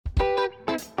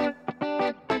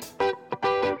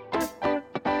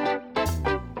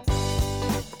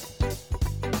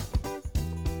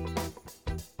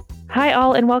Hi,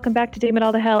 all, and welcome back to Damn It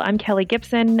All to Hell. I'm Kelly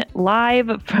Gibson, live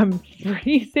from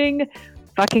freezing,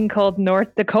 fucking cold North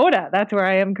Dakota. That's where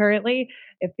I am currently.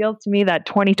 It feels to me that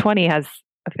 2020 has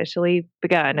officially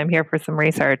begun. I'm here for some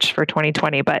research for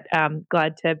 2020, but I'm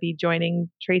glad to be joining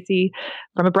Tracy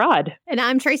from abroad. And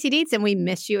I'm Tracy Dietz, and we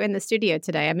miss you in the studio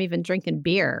today. I'm even drinking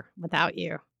beer without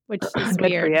you, which is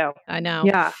Good weird. for you. I know.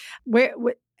 Yeah. Where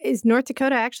is North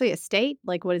Dakota actually a state?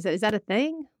 Like, what is it? Is that a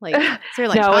thing? Like, is there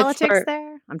like No, politics there?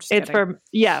 I'm just kidding.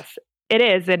 Yes, it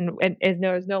is. And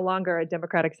is no longer a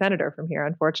Democratic senator from here,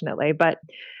 unfortunately. But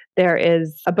there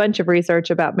is a bunch of research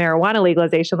about marijuana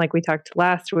legalization, like we talked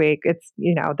last week. It's,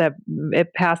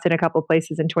 it passed in a couple of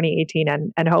places in 2018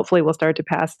 and hopefully will start to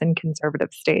pass in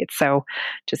conservative states. So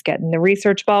just getting the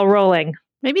research ball rolling.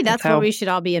 Maybe that's what we should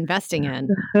all be investing in.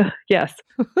 Yes.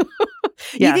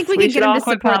 You think we could get them to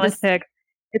support politics?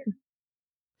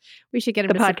 We should get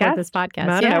them to support this podcast.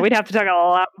 I don't know. We'd have to talk a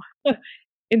lot.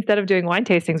 Instead of doing wine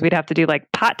tastings, we'd have to do like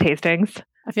pot tastings.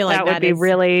 I feel like that would be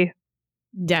really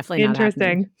definitely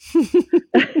interesting.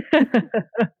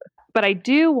 But I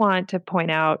do want to point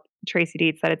out, Tracy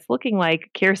Dietz, that it's looking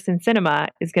like Kyrsten Sinema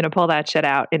is going to pull that shit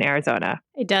out in Arizona.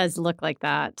 It does look like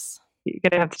that. You're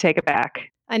going to have to take it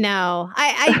back. I know.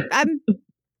 I'm.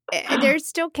 They're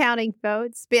still counting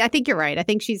votes, but I think you're right. I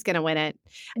think she's going to win it.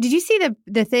 Did you see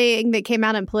the thing that came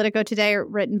out in Politico today,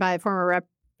 written by former Rep.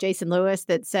 Jason Lewis,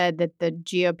 that said that the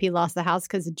GOP lost the House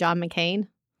because of John McCain?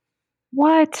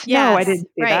 What? Yes, no, I didn't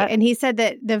see that. And he said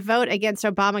that the vote against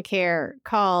Obamacare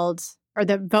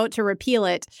the vote to repeal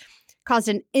it caused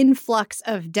an influx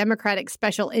of Democratic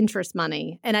special interest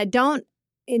money. And I don't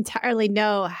entirely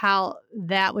know how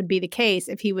that would be the case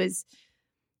if he was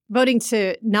voting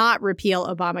to not repeal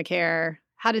Obamacare.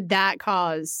 How did that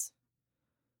cause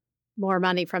more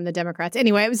money from the Democrats?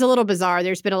 Anyway, it was a little bizarre.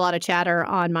 There's been a lot of chatter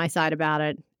on my side about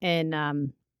it. And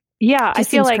I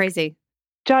feel like crazy.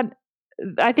 John,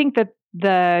 I think that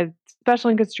the special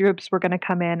interest groups were going to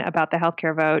come in about the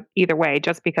healthcare vote either way,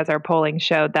 just because our polling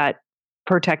showed that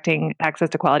protecting access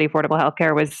to quality, affordable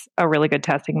healthcare was a really good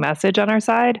testing message on our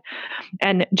side.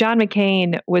 And John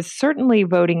McCain was certainly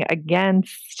voting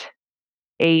against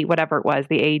whatever it was,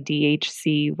 the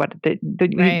ADHC, do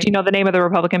you know the name of the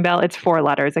Republican bill? It's 4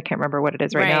 letters. I can't remember what it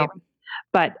is right now.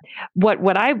 But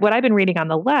what I've been reading on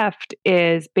the left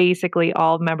is basically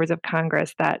all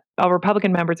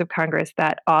Republican members of Congress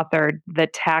that authored the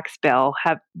tax bill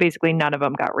have basically none of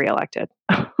them got reelected.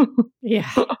 Yeah.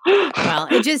 Well,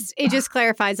 it just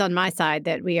clarifies on my side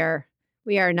that we are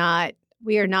not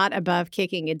above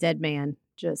kicking a dead man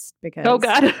just because. Oh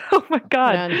God. Oh my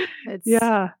God.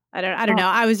 I don't know.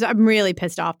 I'm really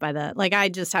pissed off by that. Like, I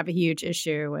just have a huge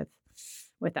issue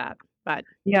with that. But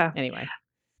yeah. Anyway.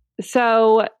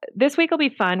 So this week will be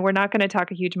fun. We're not going to talk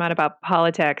a huge amount about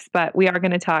politics, but we are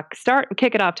going to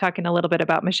kick it off talking a little bit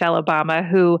about Michelle Obama,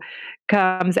 who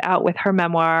comes out with her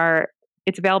memoir.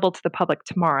 It's available to the public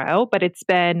tomorrow, but it's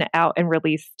been out and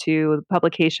released to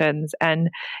publications and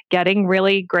getting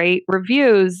really great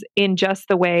reviews in just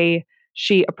the way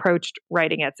she approached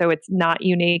writing it. So it's not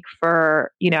unique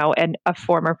for, a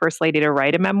former first lady to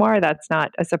write a memoir. That's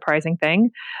not a surprising thing,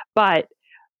 but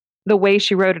the way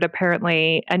she wrote it,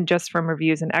 apparently, and just from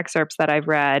reviews and excerpts that I've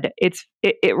read,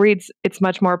 it reads, it's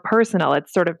much more personal.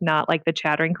 It's sort of not like the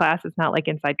Chattering Class. It's not like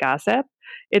Inside Gossip.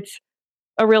 It's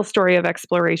a real story of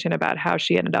exploration about how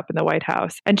she ended up in the White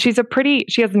House. And she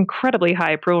has incredibly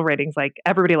high approval ratings. Like,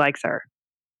 everybody likes her,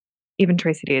 even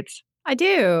Tracy Dietz. I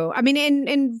do. I mean,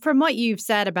 and from what you've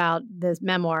said about this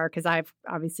memoir, because I've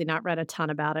obviously not read a ton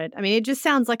about it. I mean, it just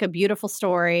sounds like a beautiful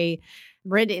story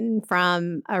written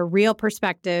from a real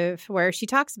perspective where she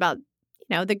talks about,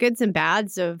 the goods and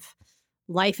bads of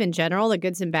life in general, the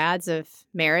goods and bads of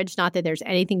marriage. Not that there's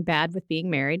anything bad with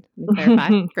being married. Let me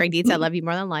clarify. Greg Dietz, I love you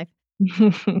more than life.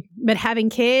 But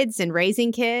having kids and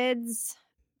raising kids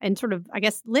and sort of, I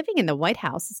guess, living in the White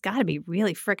House has got to be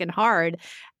really freaking hard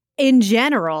in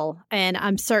general. And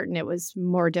I'm certain it was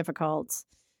more difficult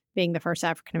being the first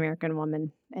African-American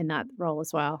woman in that role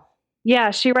as well.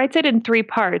 Yeah, she writes it in 3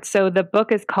 parts. So the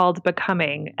book is called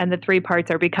Becoming, and the 3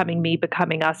 parts are Becoming Me,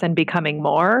 Becoming Us, and Becoming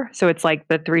More. So it's like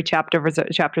the 3 chapters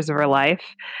of her life.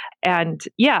 And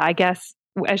yeah, I guess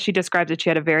as she describes it,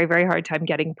 she had a very, very hard time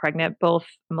getting pregnant. Both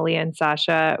Malia and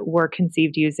Sasha were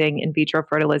conceived using in vitro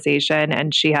fertilization,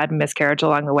 and she had miscarriage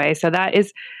along the way. So that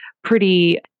is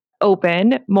pretty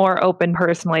more open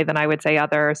personally than I would say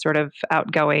other sort of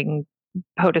outgoing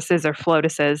POTUSes or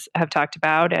FLOTUSes have talked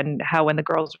about, and how when the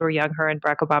girls were young, her and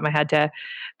Barack Obama had to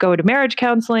go to marriage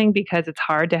counseling because it's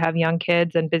hard to have young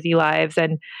kids and busy lives.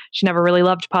 And she never really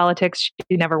loved politics.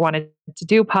 She never wanted to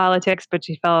do politics, but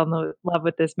she fell in love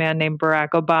with this man named Barack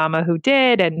Obama who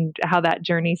did, and how that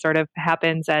journey sort of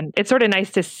happens. And it's sort of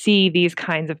nice to see these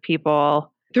kinds of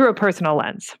people through a personal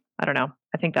lens. I don't know.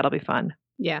 I think that'll be fun.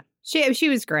 Yeah. She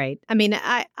was great. I mean,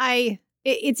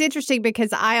 it's interesting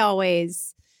because I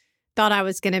always thought I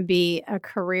was going to be a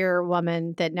career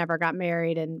woman that never got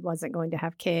married and wasn't going to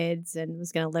have kids and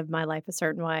was going to live my life a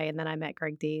certain way. And then I met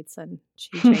Greg Dietz and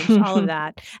she changed all of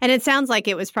that. And it sounds like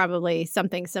it was probably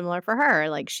something similar for her.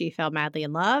 Like she fell madly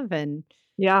in love and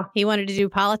he wanted to do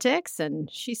politics and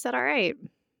she said, all right.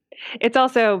 It's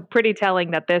also pretty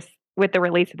telling that with the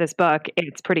release of this book,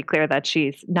 it's pretty clear that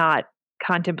she's not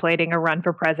contemplating a run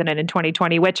for president in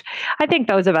 2020, which I think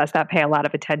those of us that pay a lot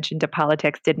of attention to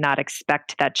politics did not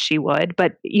expect that she would.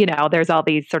 But, there's all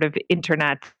these sort of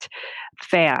internet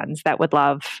fans that would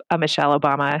love a Michelle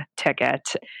Obama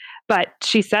ticket. But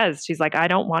she's like, I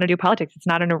don't want to do politics. It's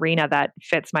not an arena that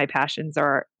fits my passions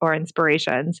or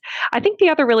inspirations. I think the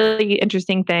other really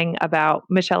interesting thing about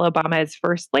Michelle Obama as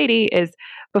first lady is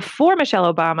before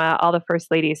Michelle Obama, all the first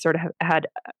ladies sort of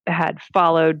had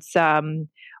followed some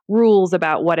rules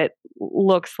about what it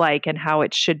looks like and how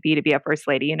it should be to be a first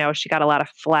lady. She got a lot of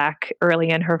flack early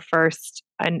in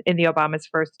the Obama's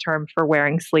first term for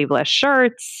wearing sleeveless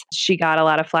shirts. She got a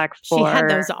lot of flack for... She had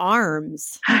those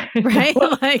arms, right?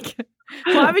 Like,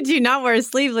 why would you not wear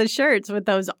sleeveless shirts with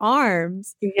those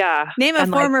arms? Yeah. Name a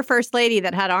former first lady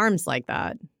that had arms like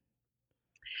that.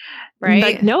 Right?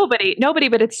 Like nobody,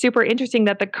 but it's super interesting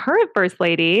that the current first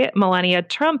lady, Melania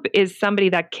Trump, is somebody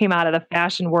that came out of the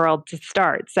fashion world to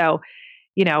start. So,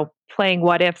 playing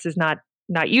what ifs is not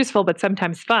useful, but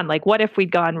sometimes fun. Like, what if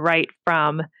we'd gone right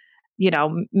from,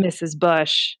 Mrs.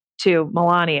 Bush to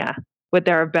Melania? Would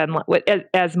there have been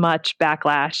as much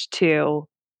backlash to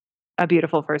a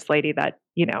beautiful first lady that,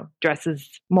 dresses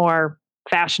more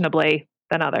fashionably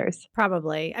than others?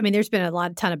 Probably. I mean, there's been a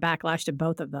ton of backlash to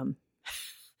both of them.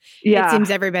 Yeah. It seems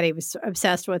everybody was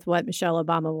obsessed with what Michelle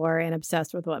Obama wore and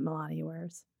obsessed with what Melania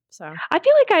wears. So I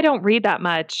feel like I don't read that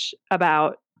much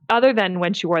about, other than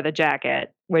when she wore the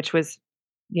jacket, which was,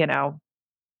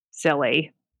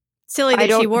 silly. Silly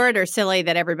that she wore it, or silly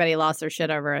that everybody lost their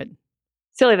shit over it?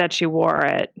 Silly that she wore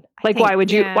it. Like, why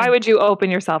would you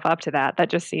open yourself up to that? That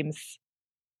just seems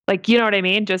like, you know what I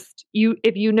mean? Just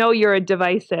if you're a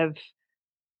divisive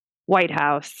White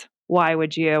House, why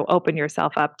would you open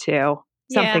yourself up to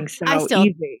something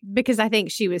easy? Because I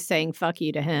think she was saying fuck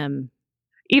you to him.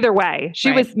 Either way,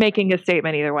 she was making a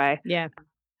statement either way. Yeah.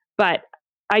 But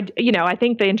I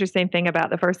think the interesting thing about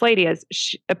the first lady is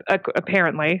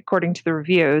apparently, according to the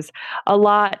reviews, a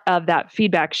lot of that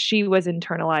feedback she was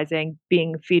internalizing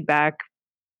being feedback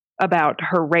about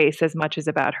her race as much as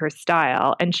about her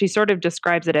style. And she sort of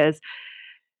describes it as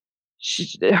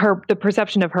the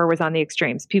perception of her was on the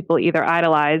extremes. People either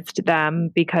idolized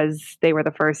them because they were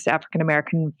the first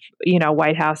African-American,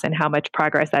 White House and how much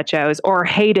progress that shows, or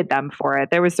hated them for it.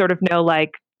 There was sort of no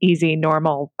easy,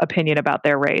 normal opinion about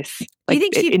their race. Do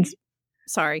you think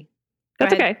sorry.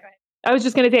 That's okay. I was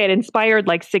just going to say it inspired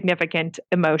significant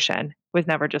emotion, was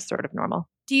never just sort of normal.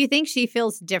 Do you think she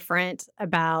feels different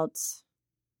about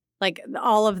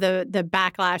all of the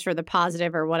backlash or the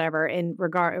positive or whatever in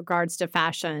regards to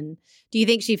fashion? Do you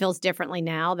think she feels differently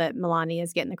now that Melania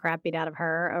is getting the crap beat out of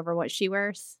her over what she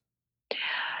wears?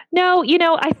 No,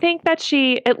 I think that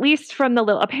she, at least from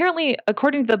apparently,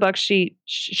 according to the book, she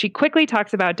quickly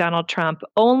talks about Donald Trump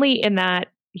only in that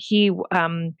he,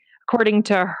 according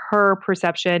to her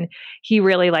perception, he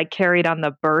really carried on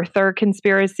the birther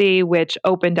conspiracy, which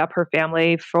opened up her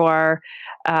family for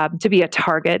to be a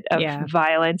target of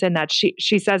violence, and that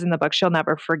she says in the book she'll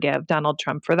never forgive Donald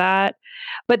Trump for that.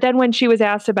 But then when she was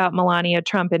asked about Melania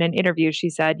Trump in an interview, she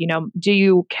said,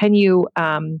 can you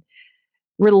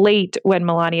relate when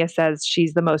Melania says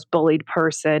she's the most bullied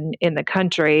person in the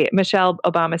country? Michelle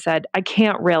Obama said, I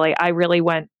can't really. I really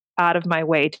went out of my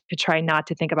way to try not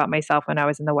to think about myself when I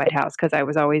was in the White House, because I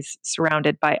was always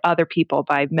surrounded by other people,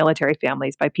 by military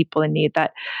families, by people in need,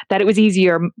 that it was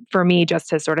easier for me just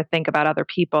to sort of think about other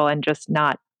people and just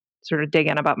not sort of dig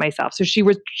in about myself. So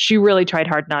she really tried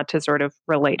hard not to sort of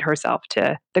relate herself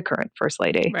to the current first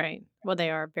lady. Right. Well, they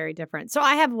are very different. So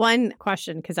I have one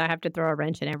question, because I have to throw a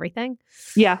wrench in everything.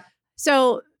 Yeah.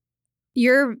 So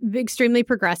you're extremely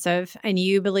progressive and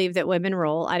you believe that women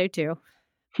rule. I do too.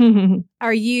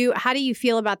 How do you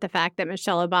feel about the fact that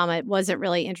Michelle Obama wasn't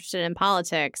really interested in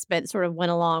politics, but sort of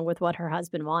went along with what her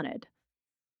husband wanted?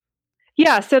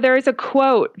 Yeah. So there is a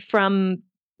quote from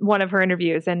one of her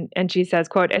interviews, and she says,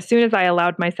 quote, "As soon as I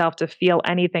allowed myself to feel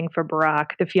anything for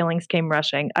Barack, the feelings came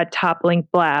rushing, a toppling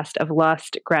blast of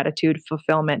lust, gratitude,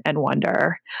 fulfillment, and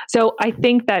wonder." So I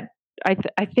think that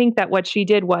I think that what she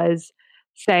did was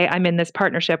say, I'm in this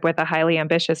partnership with a highly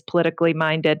ambitious, politically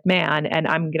minded man, and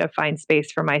I'm going to find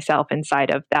space for myself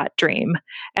inside of that dream.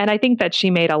 And I think that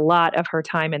she made a lot of her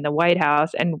time in the White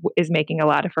House and is making a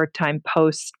lot of her time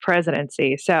post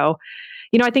presidency. So,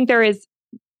 I think there is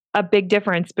a big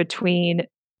difference between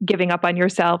giving up on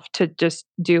yourself to just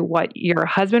do what your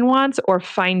husband wants or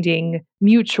finding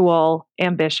mutual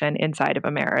ambition inside of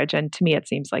a marriage. And to me, it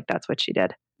seems like that's what she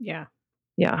did. Yeah.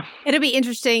 Yeah. It'll be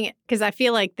interesting because I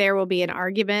feel like there will be an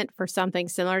argument for something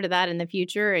similar to that in the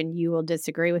future, and you will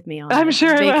disagree with me on it. I'm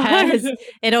sure because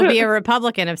it'll be a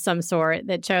Republican of some sort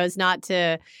that chose not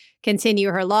to continue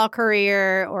her law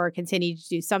career or continue to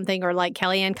do something, or like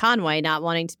Kellyanne Conway not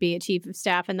wanting to be a chief of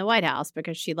staff in the White House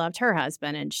because she loved her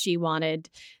husband and she wanted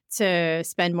to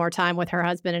spend more time with her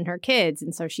husband and her kids.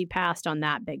 And so she passed on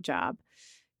that big job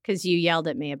because you yelled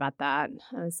at me about that.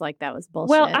 I was like, that was bullshit.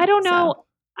 Well, I don't know.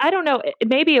 I don't know.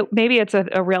 Maybe it's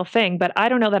a real thing, but I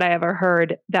don't know that I ever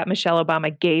heard that Michelle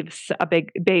Obama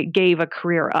gave a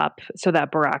career up so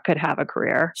that Barack could have a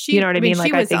career. You know what I mean?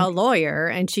 She was a lawyer,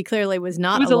 and she clearly was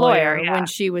not a lawyer when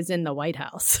she was in the White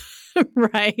House,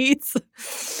 right?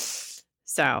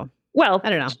 So, well, I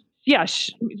don't know. Yeah,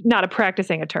 not a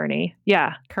practicing attorney.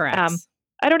 Yeah, correct.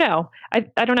 I don't know.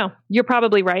 I don't know. You're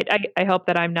probably right. I hope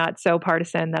that I'm not so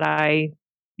partisan that I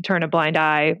turn a blind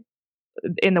eye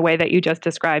in the way that you just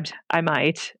described. I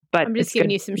might, but I'm just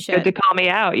giving you some shit. Good to call me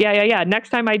out. Yeah. Next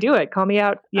time I do it, call me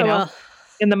out,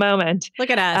 in the moment. Look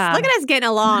at us. Look at us getting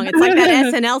along. It's like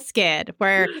that SNL skit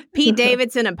where Pete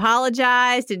Davidson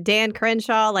apologized and Dan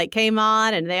Crenshaw came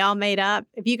on and they all made up.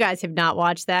 If you guys have not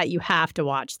watched that, you have to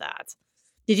watch that.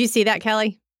 Did you see that,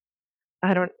 Kelly?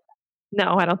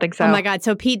 No, I don't think so. Oh my God.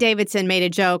 So Pete Davidson made a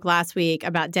joke last week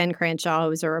about Dan Crenshaw, who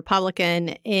was a Republican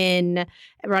in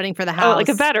running for the House. Oh, like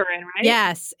a veteran, right?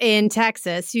 Yes, in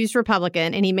Texas. He was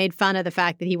Republican, and he made fun of the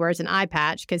fact that he wears an eye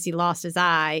patch because he lost his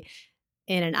eye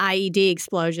in an IED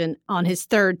explosion on his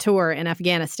third tour in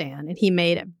Afghanistan. And he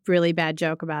made a really bad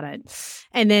joke about it.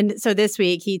 And then, so this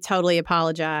week, he totally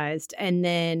apologized. And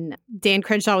then Dan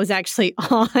Crenshaw was actually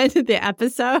on the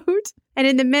episode. And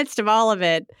in the midst of all of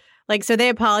it, so they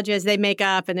apologize, they make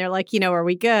up, and they're like, are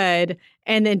we good?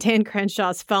 And then Dan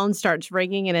Crenshaw's phone starts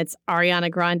ringing, and it's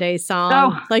Ariana Grande's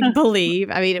song,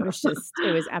 Believe. I mean, it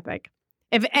was epic.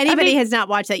 If anybody has not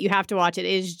watched that, you have to watch it.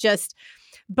 It is just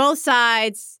both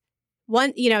sides.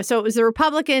 One, so it was a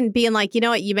Republican being like, you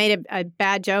know what, you made a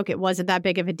bad joke. It wasn't that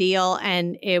big of a deal.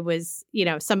 And it was,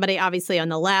 somebody obviously on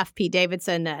the left, Pete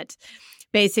Davidson, that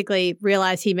basically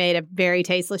realized he made a very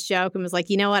tasteless joke and was like,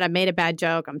 you know what? I made a bad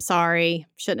joke. I'm sorry.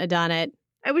 Shouldn't have done it.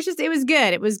 It was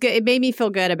good. It was good. It made me feel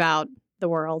good about the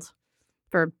world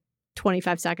for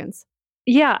 25 seconds.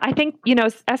 Yeah. I think,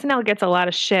 SNL gets a lot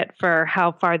of shit for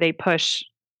how far they push,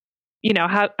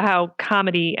 how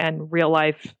comedy and real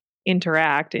life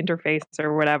interface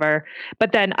or whatever.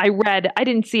 But then I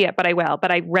didn't see it, but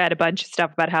I read a bunch of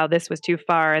stuff about how this was too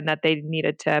far and that they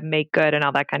needed to make good and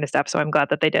all that kind of stuff. So I'm glad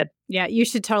that they did. Yeah, you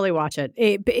should totally watch it.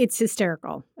 It's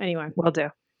hysterical. Anyway. Will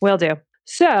do.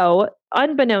 So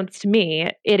unbeknownst to me,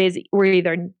 we're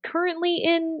either currently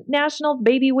in National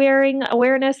Baby Wearing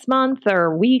Awareness Month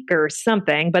or week or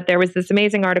something, but there was this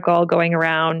amazing article going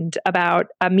around about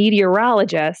a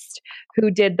meteorologist who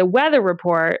did the weather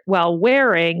report while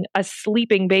wearing a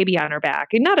sleeping baby on her back.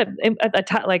 And not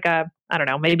I don't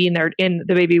know, maybe the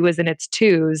baby was in its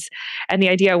twos. And the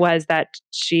idea was that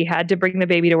she had to bring the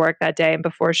baby to work that day. And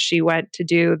before she went to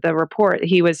do the report,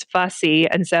 he was fussy.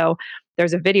 And so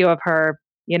there's a video of her,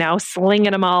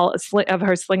 slinging them all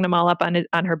up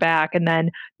on her back and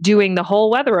then doing the whole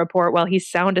weather report while he's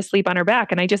sound asleep on her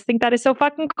back. And I just think that is so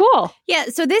fucking cool. Yeah.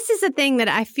 So this is a thing that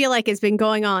I feel like has been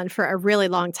going on for a really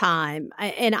long time.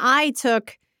 And I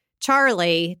took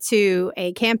Charlie to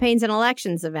a campaigns and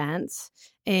elections event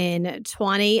in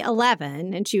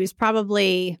 2011, and she was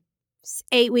probably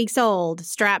 8 weeks old,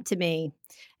 strapped to me,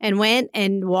 and went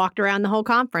and walked around the whole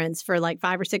conference for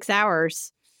 5 or 6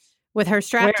 hours with her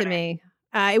strapped to me.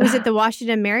 It was at the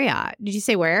Washington Marriott. Did you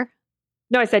say where?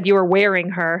 No, I said you were wearing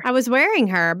her. I was wearing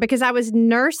her because I was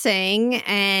nursing,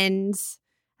 and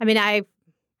I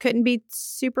couldn't be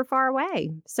super far away.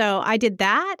 So I did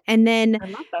that. And then I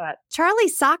love that.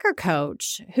 Charlie's soccer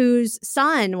coach, whose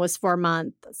son was 4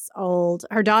 months old,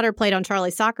 her daughter played on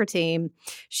Charlie's soccer team.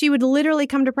 She would literally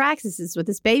come to practices with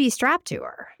this baby strapped to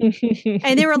her.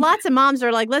 And there were lots of moms that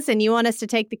were like, listen, you want us to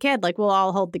take the kid? Like, we'll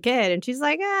all hold the kid. And she's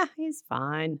like, he's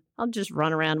fine. I'll just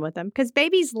run around with him. Because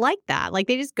babies like that. Like,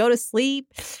 they just go to sleep.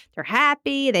 They're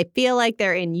happy. They feel like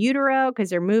they're in utero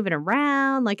because they're moving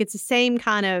around. Like, it's the same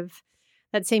kind of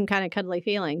cuddly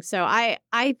feeling. So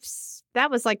that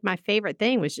was like my favorite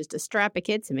thing, was just to strap a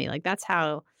kid to me. Like, that's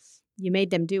how you made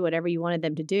them do whatever you wanted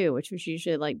them to do, which was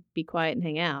usually like be quiet and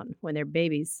hang out when they're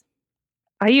babies.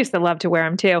 I used to love to wear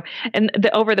them too. And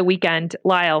over the weekend,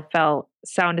 Lyle fell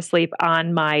sound asleep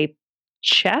on my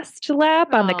chest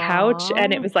lap on the couch.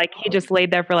 And it was like, he just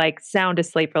laid there for like sound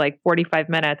asleep for like 45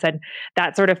 minutes. And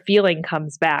that sort of feeling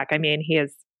comes back. I mean, he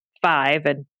is 5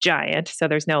 and giant, so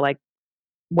there's no like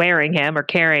wearing him or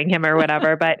carrying him or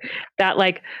whatever. But that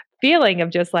like feeling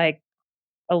of just like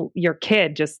your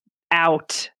kid just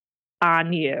out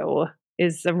on you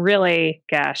is it really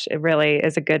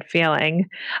is a good feeling.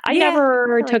 I never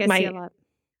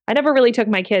really took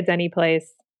my kids any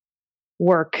place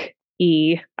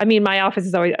work-y. I mean, my office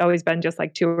has always been just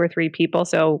like 2 or 3 people.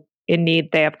 So in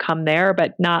need, they have come there,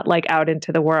 but not like out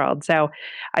into the world. So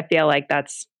I feel like I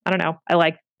don't know. I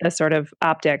like the sort of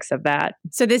optics of that.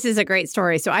 So this is a great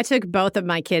story. So I took both of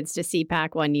my kids to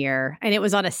CPAC one year, and it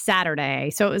was on a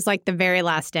Saturday. So it was like the very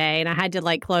last day, and I had to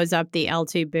like close up the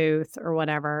L2 booth or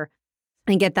whatever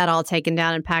and get that all taken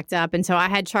down and packed up. And so I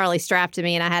had Charlie strapped to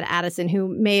me, and I had Addison, who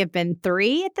may have been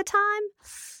 3 at the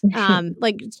time,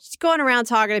 like just going around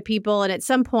talking to people. And at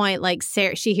some point, like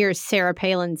she hears Sarah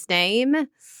Palin's name.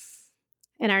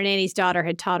 And our nanny's daughter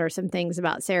had taught her some things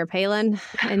about Sarah Palin.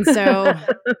 And so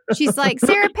she's like,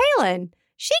 Sarah Palin,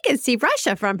 she can see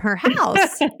Russia from her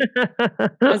house. I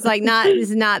was like,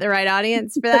 this is not the right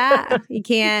audience for that. You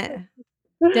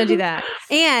don't do that.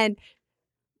 And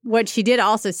what she did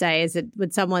also say is that when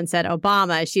someone said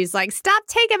Obama, she's like, stop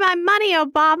taking my money,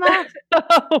 Obama.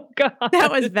 Oh, God.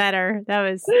 That was better. That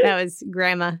was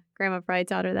Grandma. Grandma probably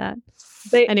taught her that.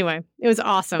 Anyway, it was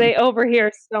awesome. They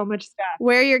overhear so much stuff.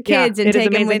 Wear your kids and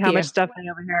take them with you. It is amazing how much stuff they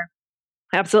overhear.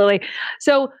 Absolutely.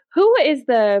 So who is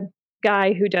the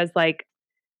guy who does like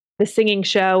the singing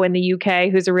show in the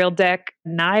UK who's a real dick?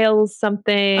 Niles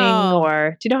something?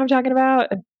 Or do you know what I'm talking about?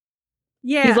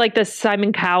 Yeah. He's like the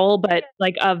Simon Cowell, but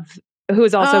like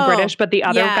who's also British, but the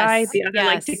other guy,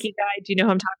 like dicky guy. Do you know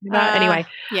who I'm talking about?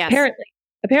 Anyway,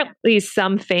 apparently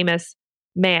some famous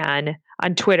man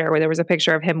on Twitter where there was a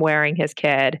picture of him wearing his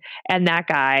kid, and that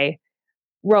guy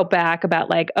wrote back about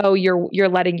like, oh, you're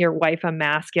letting your wife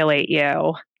emasculate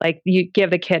you. Like, you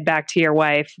give the kid back to your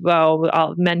wife. Oh,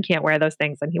 all men can't wear those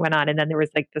things. And he went on, and then there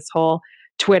was like this whole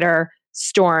Twitter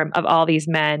storm of all these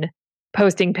men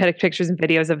posting pictures and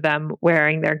videos of them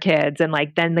wearing their kids. And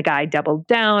like, then the guy doubled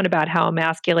down about how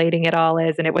emasculating it all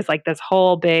is. And it was like this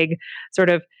whole big sort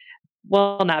of,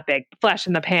 well, not big, flash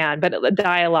in the pan, but a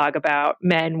dialogue about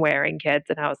men wearing kids.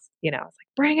 And I was like,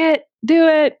 bring it, do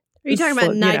it. Are you talking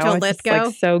about Nigel Lithgow?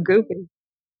 Like so goofy.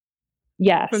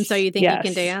 Yes. From So You Think You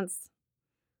Can Dance?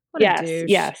 What a douche.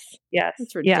 Yes.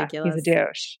 It's ridiculous. Yeah, he's a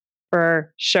douche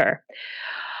for sure.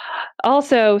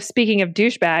 Also, speaking of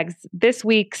douchebags, this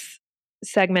week's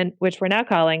segment, which we're now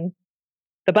calling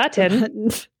The Button.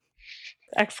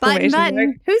 Exclamation button.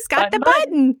 Mark. Who's got the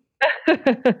button?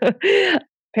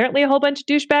 Apparently a whole bunch of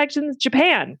douchebags in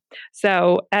Japan.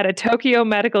 So at a Tokyo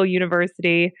Medical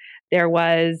University, there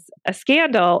was a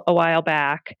scandal a while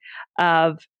back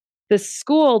of the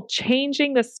school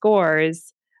changing the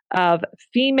scores of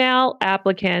female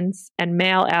applicants and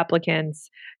male applicants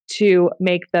to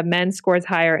make the men's scores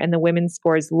higher and the women's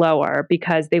scores lower,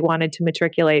 because they wanted to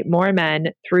matriculate more men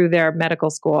through their medical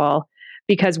school,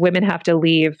 because women have to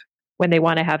leave when they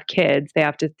want to have kids. They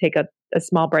have to take a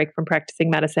small break from practicing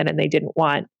medicine, and they didn't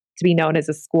want to be known as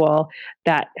a school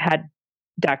that had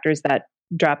doctors that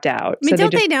dropped out. I mean,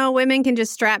 don't they know women can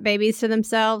just strap babies to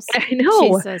themselves? I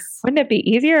know. Jesus. Wouldn't it be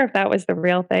easier if that was the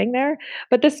real thing there?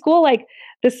 But the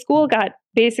school got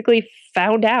basically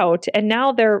found out, and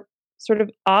now they're sort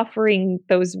of offering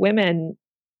those women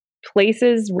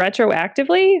places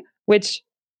retroactively, which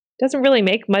doesn't really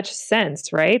make much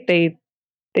sense, right?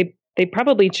 They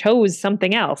probably chose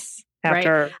something else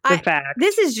after the fact.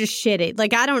 This is just shitty.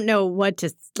 Like, I don't know what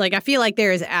to, like, I feel like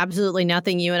there is absolutely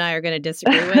nothing you and I are going to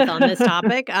disagree with on this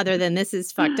topic other than this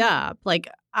is fucked up. Like,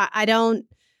 I don't,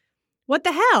 what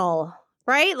the hell?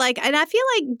 Right? Like, and I feel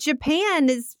like Japan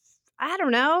is, I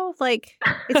don't know, like,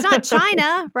 it's not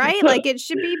China, right? Like, it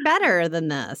should be better than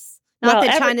this. Not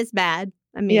that China's bad.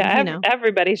 I mean, Yeah,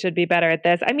 everybody should be better at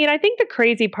this. I mean, I think the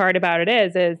crazy part about it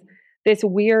is this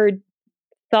weird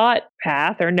thought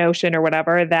path or notion or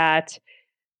whatever that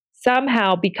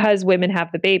somehow because women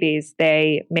have the babies,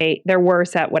 they're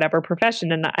worse at whatever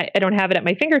profession. And I don't have it at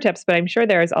my fingertips, but I'm sure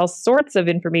there's all sorts of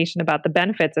information about the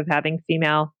benefits of having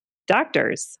female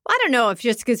doctors. Well, I don't know if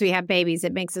just because we have babies,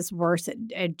 it makes us worse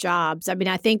at jobs. I mean,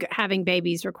 I think having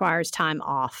babies requires time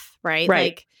off, right?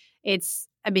 Right. Like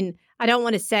I don't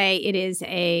want to say it is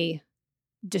a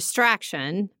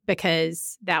distraction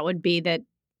because that would be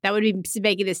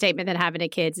making the statement that having a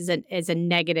kids is a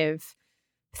negative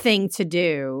thing to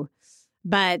do.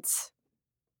 But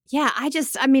yeah,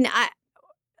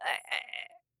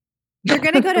 they're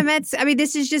going to go to med. I mean,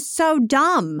 this is just so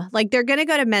dumb. Like they're going to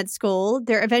go to med school.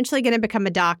 They're eventually going to become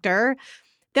a doctor.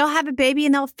 They'll have a baby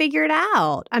and they'll figure it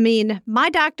out. I mean, my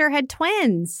doctor had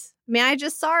twins. I mean, I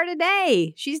just saw her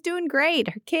today. She's doing great.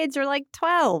 Her kids are like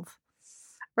 12,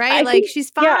 right? She's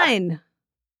fine. Yeah.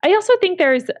 I also think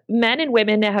there's men and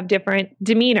women that have different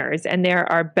demeanors, and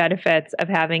there are benefits of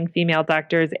having female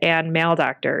doctors and male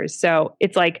doctors. So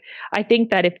it's like, I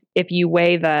think that if you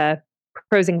weigh the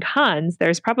pros and cons,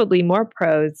 there's probably more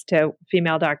pros to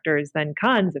female doctors than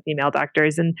cons of female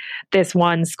doctors. And this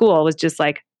one school was just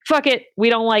like, fuck it,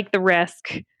 we don't like the risk.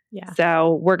 Yeah.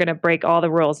 So we're going to break all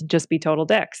the rules and just be total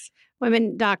dicks.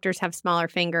 Women doctors have smaller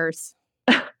fingers,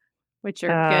 which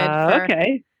are good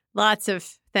for lots of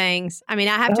things. I mean,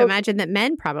 I have to imagine that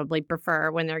men probably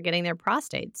prefer when they're getting their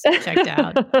prostates checked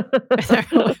out.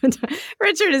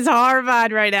 Richard is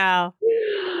horrified right now.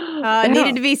 It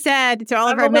needed to be said to all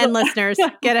of our men listeners.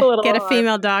 Get a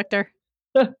female doctor.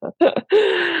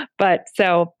 But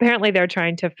so apparently they're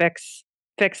trying to fix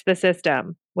the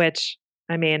system, which,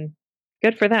 I mean,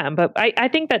 good for them. But I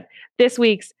think that this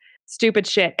week's Stupid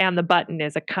Shit and the Button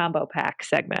is a combo pack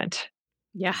segment.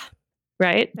 Yeah.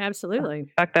 Right?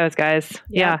 Absolutely. Fuck those guys.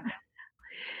 Yeah.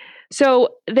 So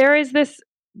there was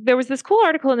this cool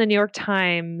article in the New York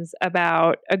Times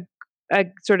about a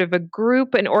sort of an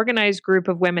organized group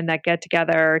of women that get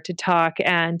together to talk,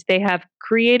 and they have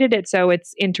created it so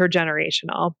it's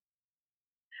intergenerational.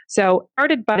 So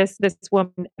started by this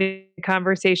woman in a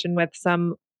conversation with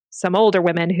some older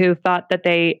women who thought that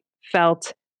they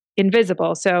felt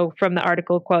invisible. So from the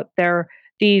article quote,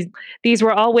 these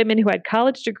were all women who had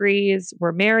college degrees,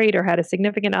 were married or had a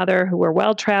significant other, who were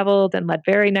well-traveled and led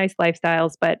very nice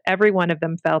lifestyles, but every one of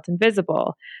them felt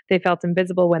invisible. They felt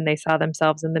invisible when they saw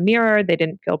themselves in the mirror. They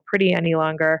didn't feel pretty any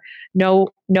longer.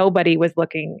 Nobody was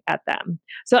looking at them.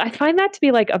 So I find that to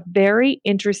be like a very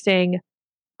interesting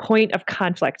point of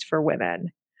conflict for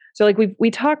women. So like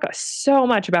we talk so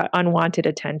much about unwanted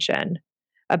attention,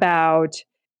 about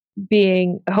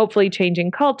hopefully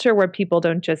changing culture where people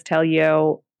don't just tell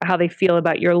you how they feel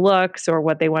about your looks or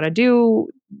what they want to do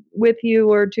with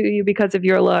you or to you because of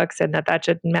your looks, and that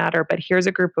shouldn't matter. But here's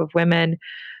a group of women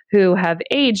who have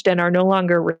aged and are no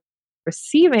longer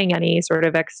receiving any sort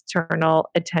of external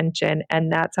attention,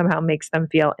 and that somehow makes them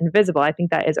feel invisible. I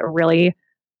think that is a really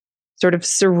sort of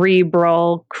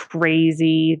cerebral,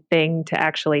 crazy thing to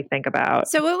actually think about.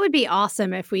 So it would be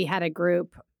awesome if we had a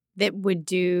group that would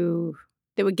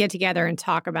get together and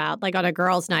talk about, like on a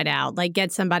girls' night out, like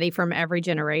get somebody from every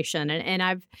generation. And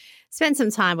I've spent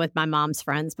some time with my mom's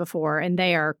friends before, and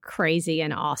they are crazy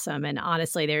and awesome. And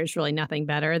honestly, there's really nothing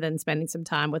better than spending some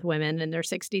time with women in their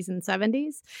 60s and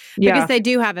 70s because they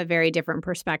do have a very different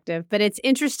perspective. But it's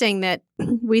interesting that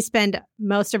we spend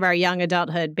most of our young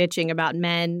adulthood bitching about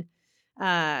men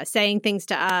saying things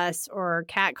to us or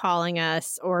catcalling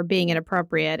us or being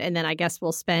inappropriate. And then I guess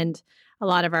we'll spend a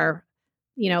lot of our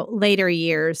later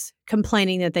years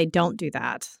complaining that they don't do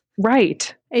that.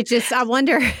 Right. It just, I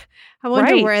wonder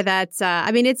right. where that's,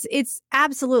 it's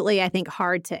absolutely, I think,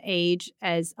 hard to age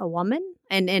as a woman.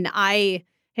 And I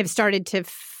have started to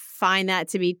find that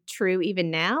to be true even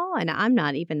now. And I'm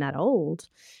not even that old.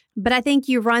 But I think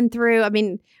you run through,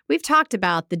 we've talked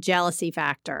about the jealousy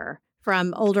factor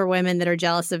from older women that are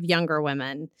jealous of younger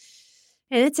women.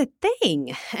 And it's a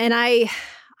thing. And I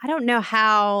don't know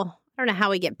how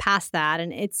we get past that.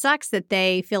 And it sucks that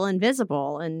they feel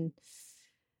invisible. And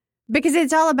because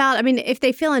it's all about, if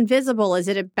they feel invisible, is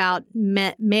it about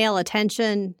male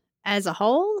attention as a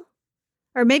whole?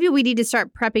 Or maybe we need to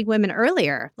start prepping women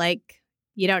earlier. Like,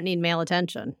 you don't need male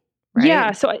attention. Right?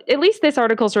 Yeah. So at least this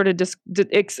article sort of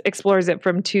explores it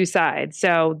from two sides.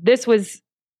 So this was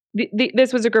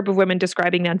a group of women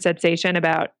describing their sensation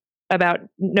about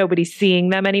nobody seeing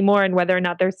them anymore, and whether or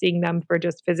not they're seeing them for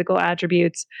just physical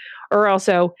attributes or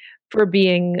also for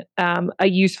being a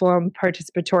useful and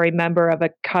participatory member of a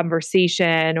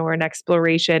conversation or an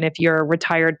exploration. If you're a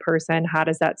retired person, how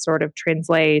does that sort of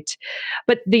translate?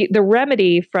 But the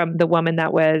remedy from the woman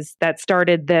that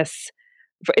started this,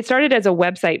 it started as a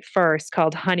website first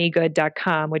called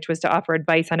honeygood.com, which was to offer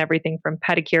advice on everything from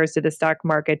pedicures to the stock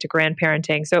market to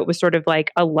grandparenting. So it was sort of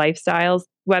like a lifestyles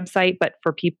website, but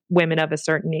for women of a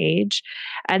certain age.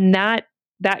 And that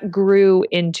grew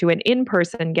into an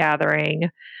in-person gathering.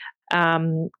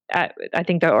 I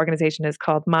think the organization is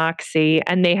called Moxie,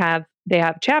 and they have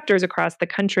chapters across the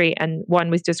country. And one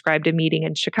was described, a meeting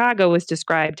in Chicago was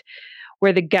described,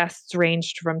 where the guests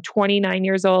ranged from 29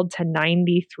 years old to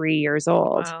 93 years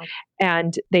old. Wow.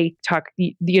 And they talk,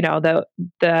 the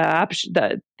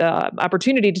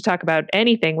opportunity to talk about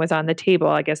anything was on the table.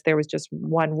 I guess there was just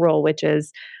one rule, which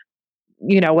is,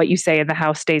 what you say in the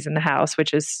house stays in the house,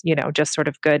 which is, just sort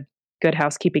of good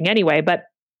housekeeping anyway. But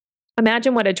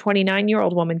imagine what a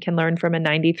 29-year-old woman can learn from a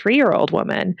 93-year-old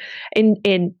woman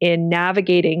in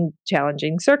navigating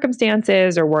challenging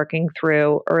circumstances, or working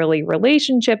through early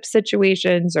relationship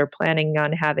situations, or planning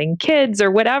on having kids, or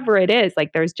whatever it is.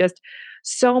 Like, there's just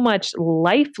so much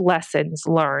life lessons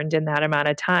learned in that amount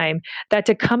of time, that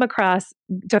to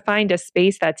find a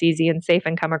space that's easy and safe,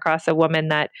 and come across a woman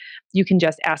that you can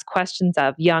just ask questions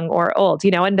of, young or old,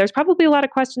 and there's probably a lot of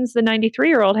questions the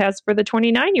 93-year-old has for the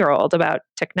 29-year-old about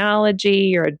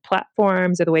technology or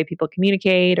platforms or the way people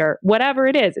communicate or whatever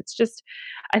it is. It's just,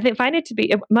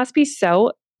 it must be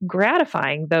so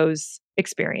gratifying, those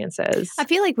experiences. I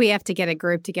feel like we have to get a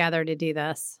group together to do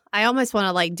this. I almost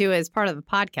want to do it as part of the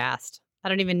podcast. I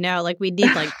don't even know. We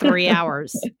need 3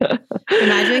 hours.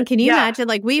 Can you imagine?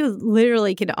 We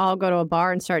literally could all go to a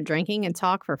bar and start drinking and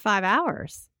talk for 5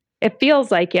 hours. It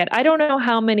feels like it. I don't know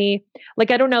how many,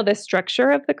 I don't know the structure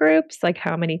of the groups,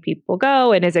 how many people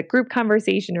go, and is it group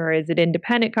conversation or is it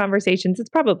independent conversations? It's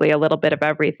probably a little bit of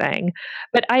everything.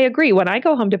 But I agree. When I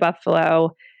go home to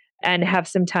Buffalo and have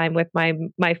some time with my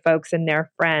folks and their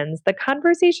friends, the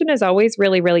conversation is always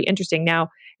really, really interesting. Now,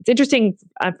 it's interesting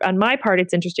on my part.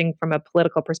 It's interesting from a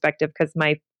political perspective, because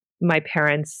my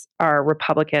parents are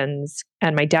Republicans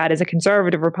and my dad is a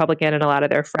conservative Republican, and a lot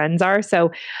of their friends are. So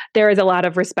there is a lot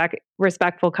of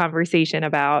respectful conversation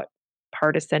about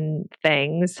partisan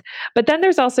things. But then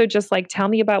there's also just tell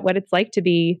me about what it's like to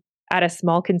be at a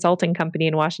small consulting company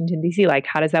in Washington, D.C.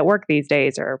 How does that work these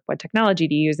days? Or what technology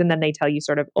do you use? And then they tell you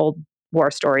sort of old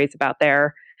war stories about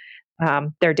their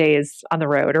days on the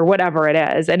road or whatever it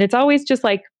is. And it's always just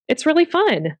it's really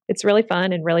fun. It's really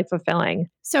fun and really fulfilling.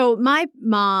 So my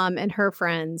mom and her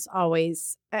friends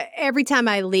always, every time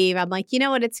I leave, I'm like, you know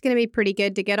what? It's going to be pretty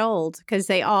good to get old, because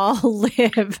they all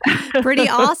live pretty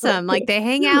awesome. They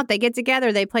hang out, they get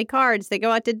together, they play cards, they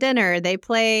go out to dinner, they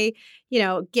play,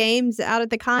 games out at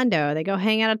the condo, they go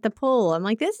hang out at the pool. I'm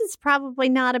like, this is probably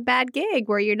not a bad gig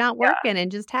where you're not working and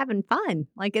just having fun.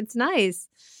 It's nice.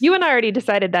 You and I already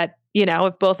decided that,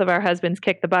 if both of our husbands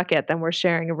kick the bucket, then we're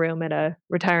sharing a room at a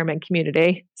retirement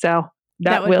community. So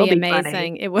that would will be amazing.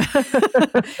 Funny. It will.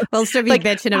 We'll still be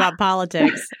bitching about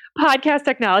politics. Podcast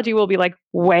technology will be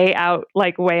way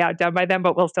outdone by them,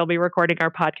 but we'll still be recording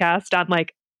our podcast on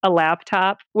a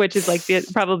laptop, which is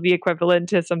probably the equivalent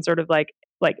to some sort of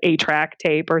 8-track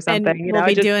tape or something. And we'll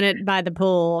be doing it by the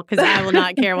pool, because I will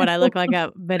not care what I look like in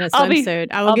a swimsuit.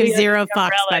 I will give zero fucks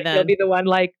by then. You'll be the one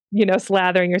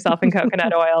slathering yourself in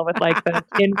coconut oil with the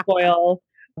tinfoil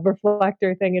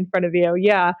reflector thing in front of you.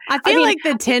 Yeah. I feel like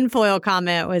the tinfoil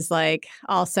comment was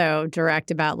also direct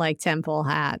about tinfoil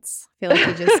hats. I feel like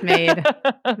you just made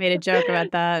a joke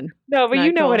about that. No, but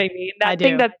you know what I mean. That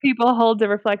thing that people hold to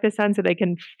reflect the sun so they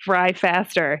can fry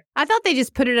faster. I thought they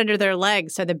just put it under their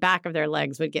legs so the back of their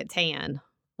legs would get tan.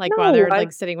 While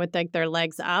they're sitting with their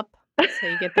legs up. So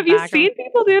you get the Have you seen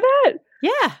people do that?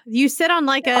 Yeah. You sit on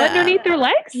underneath their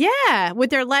legs? Yeah. With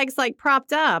their legs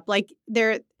propped up.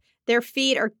 Their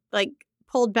feet are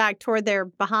pulled back toward their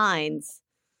behinds.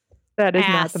 That is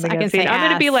not something I've seen. I'm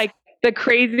going to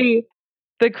be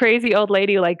the crazy old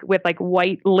lady with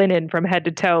white linen from head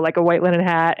to toe, a white linen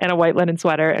hat and a white linen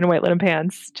sweater and white linen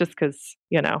pants, just because,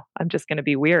 I'm just going to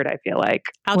be weird, I feel like,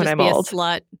 when I'm old. I'll just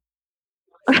A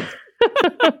be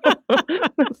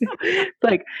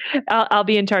slut. I'll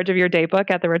be in charge of your date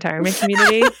book at the retirement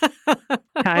community.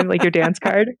 Time, your dance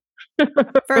card.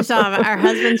 First off, our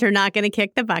husbands are not going to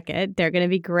kick the bucket. They're going to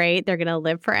be great. They're going to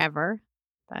live forever.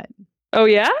 But oh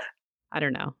yeah, I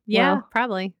don't know. Yeah,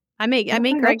 probably. I make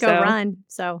Greg go run.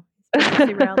 So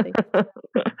it's reality.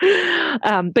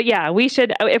 But yeah, we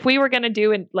should. If we were going to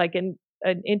do an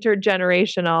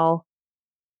intergenerational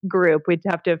group, we'd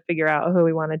have to figure out who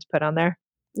we wanted to put on there.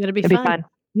 It'd be fun.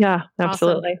 Yeah, Awesome.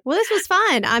 absolutely. Well, this was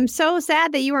fun. I'm so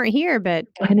sad that you weren't here, but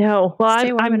I know. Well,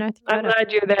 stay warm in North I'm Dakota.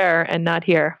 glad you're there and not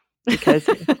here because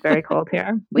it's very cold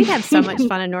here. We'd have so much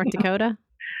fun in North Dakota.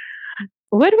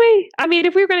 Would we? I mean,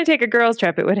 if we were going to take a girls'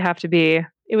 trip, it would have to be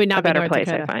It would not a be better North place,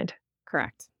 Dakota. I find.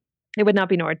 Correct. It would not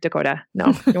be North Dakota.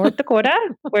 No, North Dakota,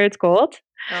 where it's cold.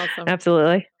 Awesome.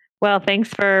 Absolutely. Well, thanks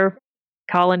for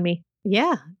calling me.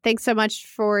 Yeah. Thanks so much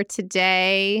for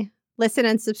today. Listen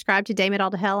and subscribe to Damn It All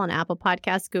to Hell on Apple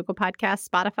Podcasts, Google Podcasts,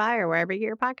 Spotify, or wherever you get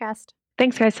your podcast.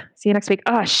 Thanks, guys. See you next week.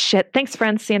 Oh, shit. Thanks,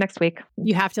 friends. See you next week.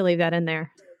 You have to leave that in there.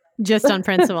 Just on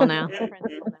principle now.